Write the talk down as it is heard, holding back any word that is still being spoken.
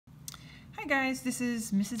Hi guys, this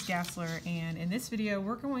is Mrs. Gastler, and in this video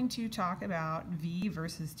we're going to talk about V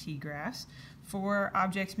versus T graphs for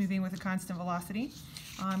objects moving with a constant velocity.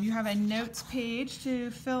 You have a notes page to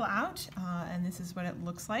fill out, and this is what it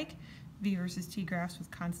looks like, V versus T graphs with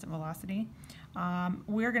constant velocity.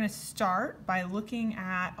 We're going to start by looking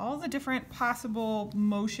at all the different possible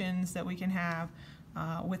motions that we can have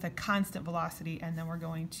with a constant velocity, and then we're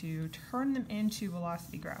going to turn them into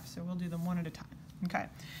velocity graphs. So we'll do them one at a time. Okay,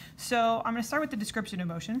 so I'm going to start with the description of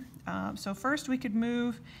motion. So first we could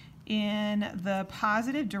move in the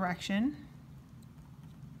positive direction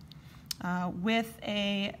with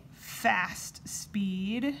a fast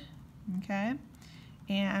speed, okay?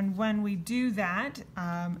 And when we do that,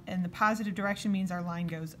 in the positive direction means our line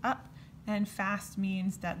goes up, and fast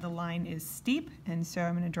means that the line is steep, and so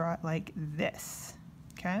I'm going to draw it like this,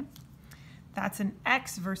 okay? That's an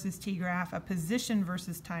X versus T graph, a position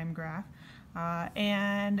versus time graph.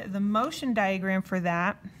 And the motion diagram for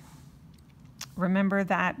that, remember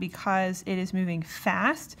that because it is moving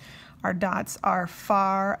fast, our dots are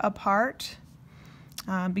far apart.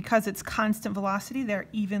 Because it's constant velocity, they're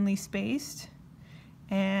evenly spaced.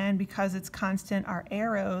 And because it's constant, our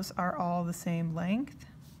arrows are all the same length,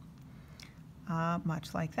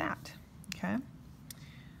 much like that, okay?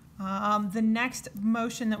 The next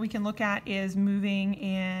motion that we can look at is moving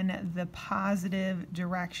in the positive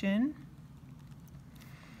direction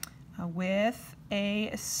with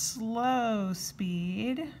a slow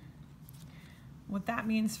speed. What that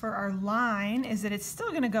means for our line is that it's still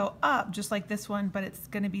going to go up just like this one, but it's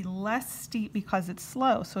going to be less steep because it's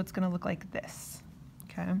slow, so it's going to look like this,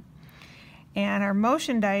 okay? And our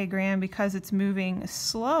motion diagram, because it's moving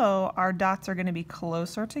slow, our dots are going to be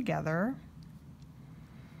closer together,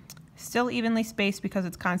 still evenly spaced because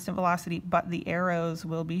it's constant velocity, but the arrows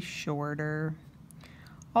will be shorter.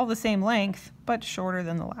 All the same length, but shorter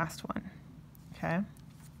than the last one, okay?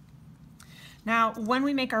 Now, when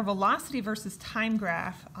we make our velocity versus time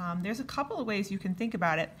graph, there's a couple of ways you can think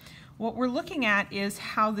about it. What we're looking at is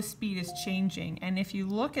how the speed is changing, and if you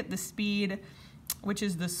look at the speed, which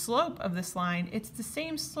is the slope of this line, it's the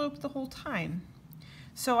same slope the whole time.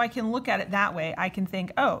 So I can look at it that way. I can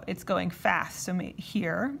think, oh, it's going fast. So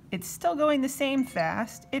here, it's still going the same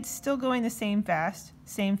fast. It's still going the same fast,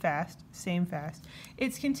 same fast, same fast.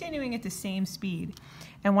 It's continuing at the same speed.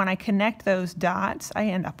 And when I connect those dots, I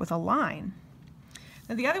end up with a line.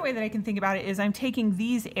 Now, the other way that I can think about it is I'm taking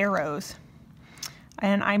these arrows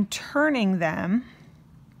and I'm turning them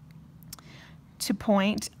to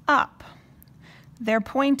point up. They're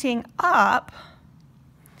pointing up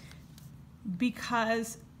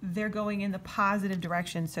because they're going in the positive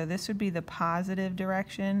direction. So this would be the positive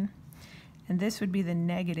direction, and this would be the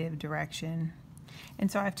negative direction.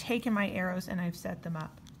 And so I've taken my arrows and I've set them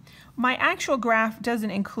up. My actual graph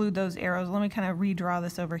doesn't include those arrows. Let me kind of redraw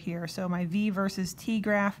this over here. So my V versus T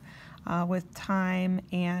graph with time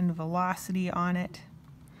and velocity on it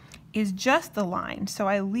is just the line. So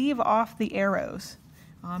I leave off the arrows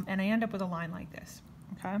and I end up with a line like this,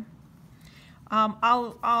 okay?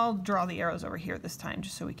 I'll draw the arrows over here this time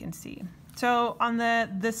just so we can see. So on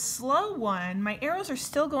the slow one, my arrows are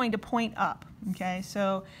still going to point up, okay?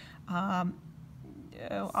 So I'll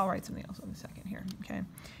write something else in a second here, okay?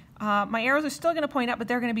 My arrows are still going to point up, but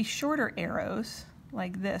they're going to be shorter arrows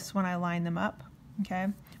like this when I line them up, okay?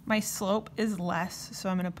 My slope is less, so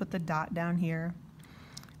I'm going to put the dot down here.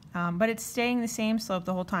 But it's staying the same slope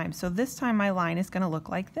the whole time. So this time my line is going to look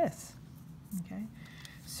like this, okay?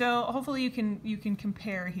 So hopefully you can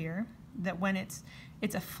compare here that when it's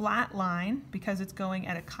a flat line because it's going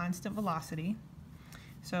at a constant velocity.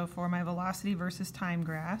 So for my velocity versus time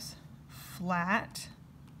graphs, flat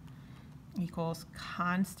equals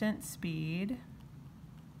constant speed,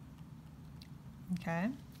 okay?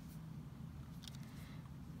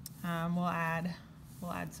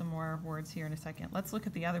 We'll add some more words here in a second. Let's look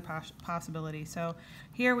at the other possibility. So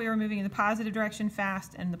here we were moving in the positive direction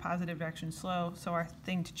fast and the positive direction slow. So our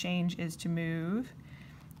thing to change is to move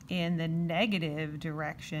in the negative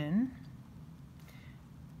direction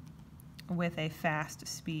with a fast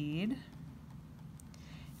speed.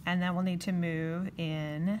 And then we'll need to move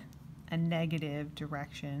in a negative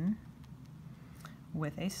direction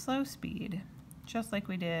with a slow speed, just like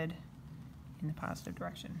we did in the positive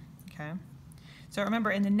direction, okay? So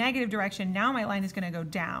remember, in the negative direction, now my line is going to go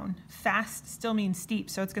down. Fast still means steep,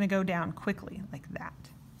 so it's going to go down quickly, like that,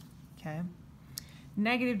 okay?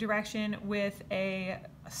 Negative direction with a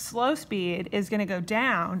slow speed is going to go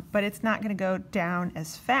down, but it's not going to go down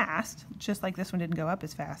as fast, just like this one didn't go up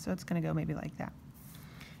as fast, so it's going to go maybe like that.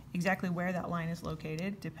 Exactly where that line is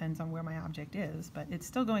located depends on where my object is, but it's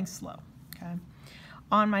still going slow, okay?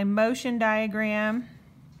 On my motion diagram,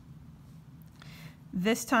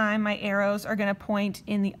 this time my arrows are going to point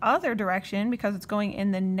in the other direction because it's going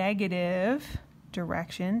in the negative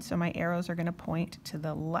direction. So my arrows are going to point to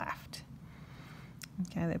the left.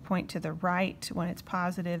 Okay, they point to the right when it's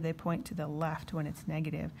positive. They point to the left when it's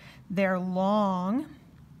negative. They're long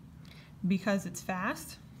because it's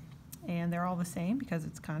fast, and they're all the same because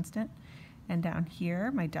it's constant. And down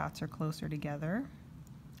here, my dots are closer together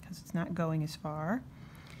because it's not going as far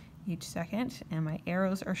each second. And my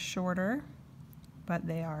arrows are shorter, but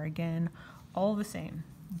they are, again, all the same,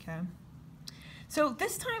 okay? So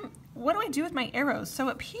this time, what do I do with my arrows? So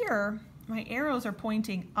up here, my arrows are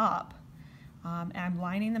pointing up, and I'm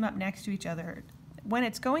lining them up next to each other. When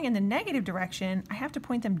it's going in the negative direction, I have to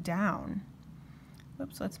point them down.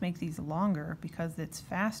 Oops, let's make these longer because it's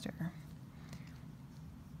faster.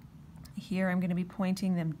 Here, I'm going to be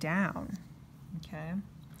pointing them down, okay?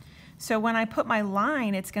 So when I put my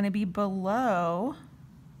line, it's going to be below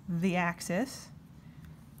the axis,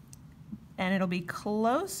 and it'll be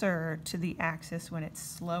closer to the axis when it's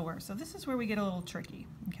slower. So this is where we get a little tricky,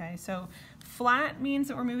 okay? So flat means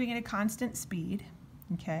that we're moving at a constant speed,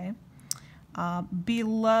 okay?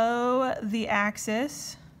 Below the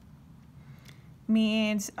axis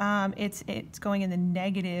means it's going in the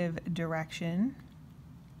negative direction.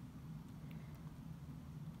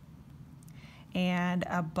 And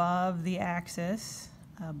above the axis,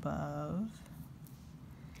 and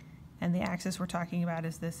the axis we're talking about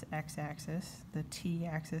is this x-axis, the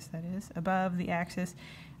t-axis that is. Above the axis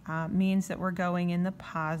means that we're going in the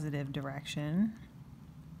positive direction.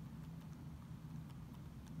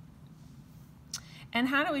 And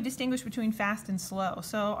how do we distinguish between fast and slow?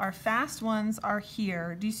 So our fast ones are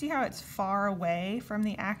here. Do you see how it's far away from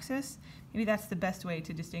the axis? Maybe that's the best way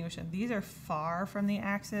to distinguish them. These are far from the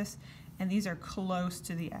axis, and these are close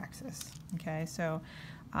to the axis. Okay, so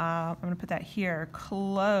I'm going to put that here.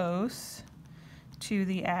 Close to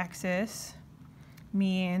the axis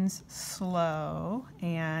means slow,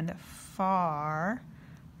 and far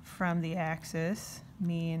from the axis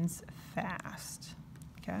means fast.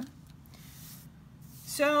 Okay.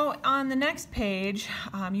 So on the next page,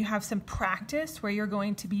 you have some practice where you're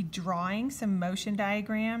going to be drawing some motion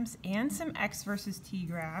diagrams and some x versus t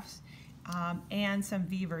graphs and some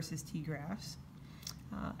v versus t graphs.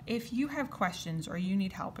 If you have questions or you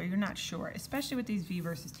need help or you're not sure, especially with these v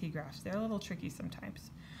versus t graphs, they're a little tricky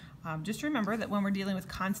sometimes. Just remember that when we're dealing with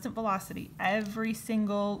constant velocity, every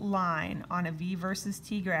single line on a v versus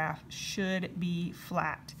t graph should be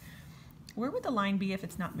flat. Where would the line be if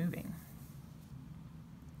it's not moving?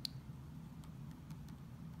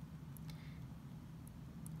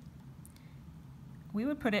 We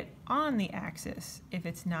would put it on the axis if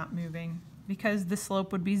it's not moving, because the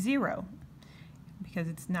slope would be 0, because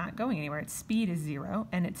it's not going anywhere. Its speed is 0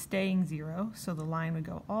 and it's staying 0, so the line would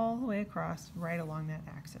go all the way across right along that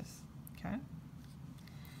axis. Okay?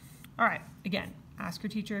 All right, again, ask your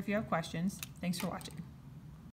teacher if you have questions. Thanks for watching.